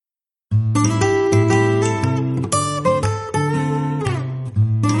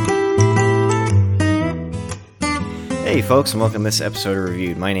Hey folks, and welcome to this episode of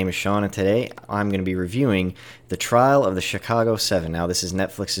Reviewed. My name is Sean, and today I'm going to be reviewing The Trial of the Chicago 7. Now, this is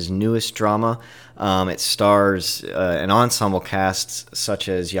Netflix's newest drama. It stars an ensemble cast such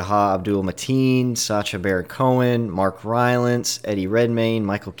as Yahya Abdul-Mateen, Sacha Baron Cohen, Mark Rylance, Eddie Redmayne,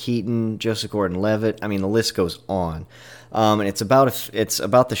 Michael Keaton, Joseph Gordon-Levitt. I mean, the list goes on. And it's about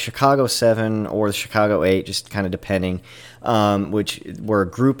the Chicago 7 or the Chicago 8, just kind of depending, which were a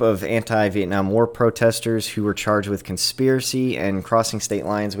group of anti-Vietnam War protesters who were charged with conspiracy and crossing state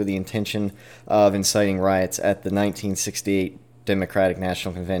lines with the intention of inciting riots at the 1968 Democratic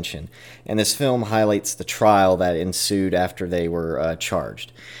National Convention. And this film highlights the trial that ensued after they were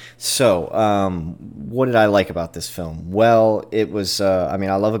charged. So, what did I like about this film? Well, it was, I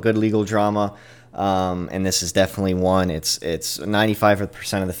love a good legal drama. And this is definitely one. It's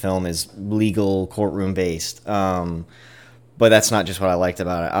 95% of the film is legal courtroom based. But that's not just what I liked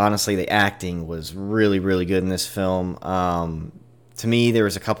about it. Honestly, the acting was really, really good in this film. To me, there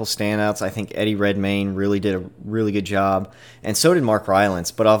was a couple standouts. I think Eddie Redmayne really did a really good job, and so did Mark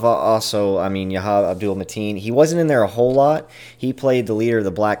Rylance. But I've also, Yahya Abdul-Mateen, he wasn't in there a whole lot. He played the leader of the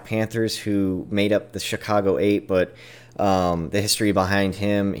Black Panthers who made up the Chicago 8, but the history behind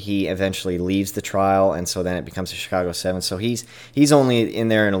him, he eventually leaves the trial, and so then it becomes the Chicago 7. So he's only in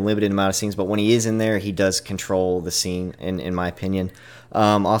there in a limited amount of scenes, but when he is in there, he does control the scene, in my opinion.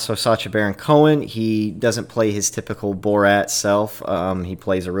 Also, Sacha Baron Cohen, he doesn't play his typical Borat self. He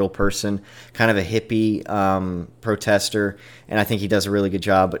plays a real person, kind of a hippie protester, and I think he does a really good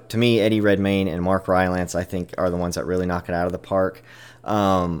job. But to me, Eddie Redmayne and Mark Rylance, I think, are the ones that really knock it out of the park.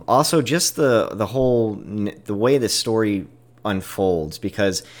 Also, just the way the story unfolds,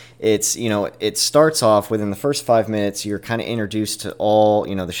 because it starts off within the first 5 minutes. You're kind of introduced to all,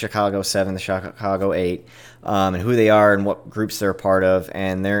 the Chicago 7, the Chicago 8, and who they are and what groups they're a part of,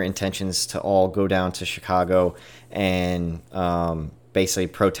 and their intentions to all go down to Chicago and basically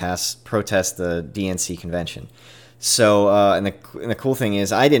protest the DNC convention. So, and the cool thing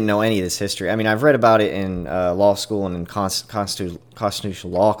is, I didn't know any of this history. I mean, I've read about it in law school and in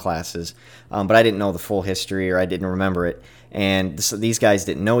constitutional law classes, but I didn't know the full history, or I didn't remember it. And these guys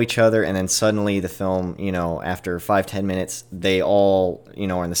didn't know each other, and then suddenly the film, after 5-10 minutes, they all,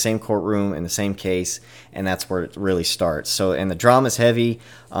 are in the same courtroom, in the same case, and that's where it really starts. So, and the drama's heavy,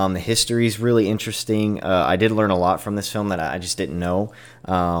 the history's really interesting. I did learn a lot from this film that I just didn't know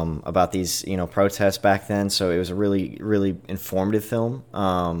about these, protests back then, so it was a really, really informative film.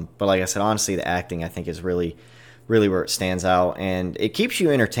 But like I said, honestly, the acting, I think, is really where it stands out, and it keeps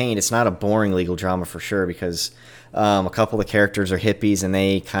you entertained. It's not a boring legal drama for sure, because a couple of the characters are hippies, and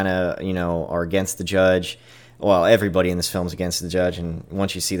they kind of, are against the judge. Well, everybody in this film is against the judge, and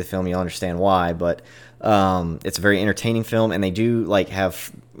once you see the film, you'll understand why. But it's a very entertaining film, and they do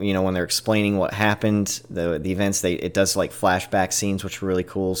have, when they're explaining what happened, the events, it does flashback scenes, which are really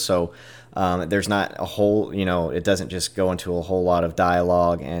cool. So there's not a whole, it doesn't just go into a whole lot of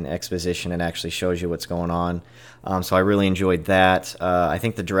dialogue and exposition. It actually shows you what's going on. So I really enjoyed that. I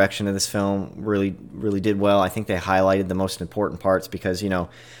think the direction of this film really, really did well. I think they highlighted the most important parts, because,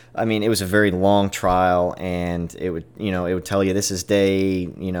 it was a very long trial, and it would tell you, this is day,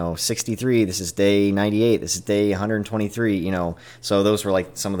 63, this is day 98, this is day 123, so those were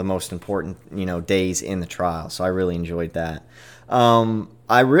some of the most important, days in the trial. So I really enjoyed that.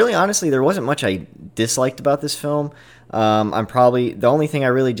 Honestly, there wasn't much I disliked about this film. The only thing I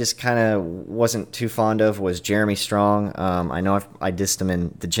really just kind of wasn't too fond of was Jeremy Strong. I know I dissed him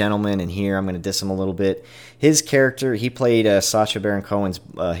in The Gentleman, and here I'm going to diss him a little bit. His character, he played Sacha Baron Cohen's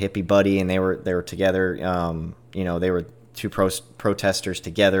hippie buddy, and they were together. They were two protesters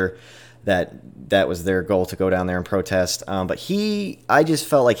together. That was their goal, to go down there and protest. But I just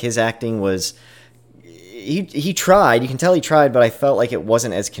felt like his acting was. He tried. You can tell he tried, but I felt like it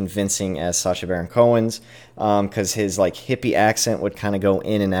wasn't as convincing as Sacha Baron Cohen's, because his hippie accent would kind of go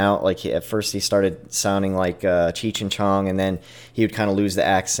in and out. At first he started sounding like Cheech and Chong, and then he would kind of lose the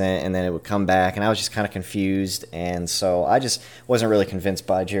accent, and then it would come back, and I was just kind of confused, and so I just wasn't really convinced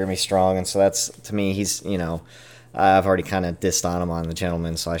by Jeremy Strong, and so that's, to me, he's, I've already kind of dissed on him on The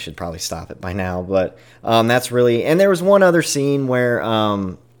Gentleman, so I should probably stop it by now, but that's really, and there was one other scene where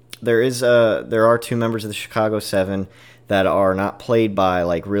there are two members of the Chicago 7 that are not played by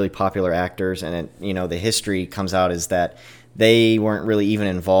really popular actors, and the history comes out is that they weren't really even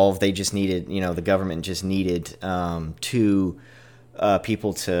involved. They just needed, the government just needed two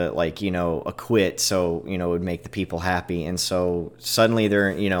people to acquit, so it would make the people happy, and so suddenly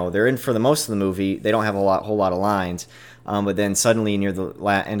they're in for the most of the movie. They don't have whole lot of lines. But then suddenly near the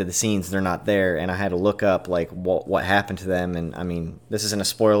end of the scenes, they're not there, and I had to look up what happened to them. And this isn't a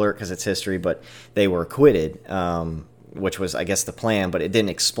spoiler because it's history, but they were acquitted. which was, I guess, the plan, but it didn't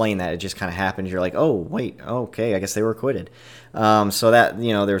explain that. It just kind of happened. You're like, oh, wait, okay, I guess they were acquitted. So that,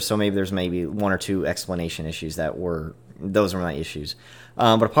 there's maybe one or two explanation issues those were my issues.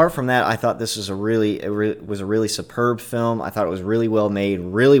 But apart from that, I thought this was a really superb film. I thought it was really well made,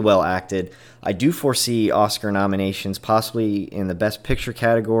 really well acted. I do foresee Oscar nominations, possibly in the Best Picture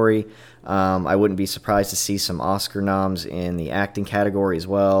category. I wouldn't be surprised to see some Oscar noms in the acting category as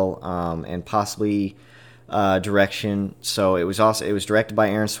well, and possibly direction. So it was directed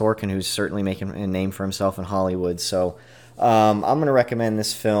by Aaron Sorkin, who's certainly making a name for himself in Hollywood. So I'm going to recommend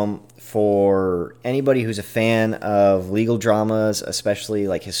this film for anybody who's a fan of legal dramas, especially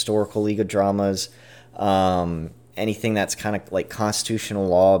like historical legal dramas, anything that's kind of like constitutional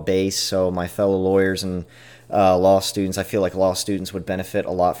law based. So my fellow lawyers and law students, I feel like law students would benefit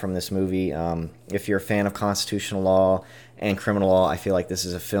a lot from this movie. If you're a fan of constitutional law and criminal law, I feel like this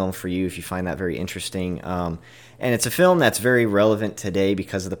is a film for you if you find that very interesting. And it's a film that's very relevant today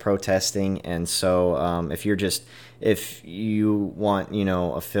because of the protesting. And so if you want,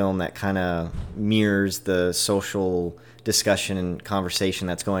 a film that kind of mirrors the social discussion and conversation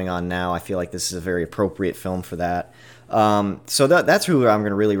that's going on now, I feel like this is a very appropriate film for that. So that's who I'm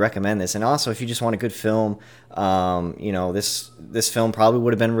going to really recommend this. And also, if you just want a good film, this film probably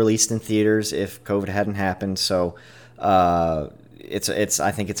would have been released in theaters if COVID hadn't happened. So I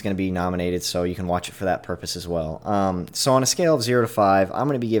think it's going to be nominated, so you can watch it for that purpose as well. So on a scale of 0 to 5, I'm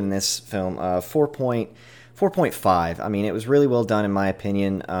going to be giving this film 4.5. I mean, it was really well done in my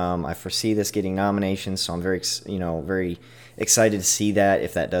opinion. I foresee this getting nominations, so I'm very excited to see that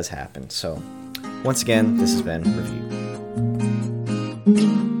if that does happen. So once again, this has been Review.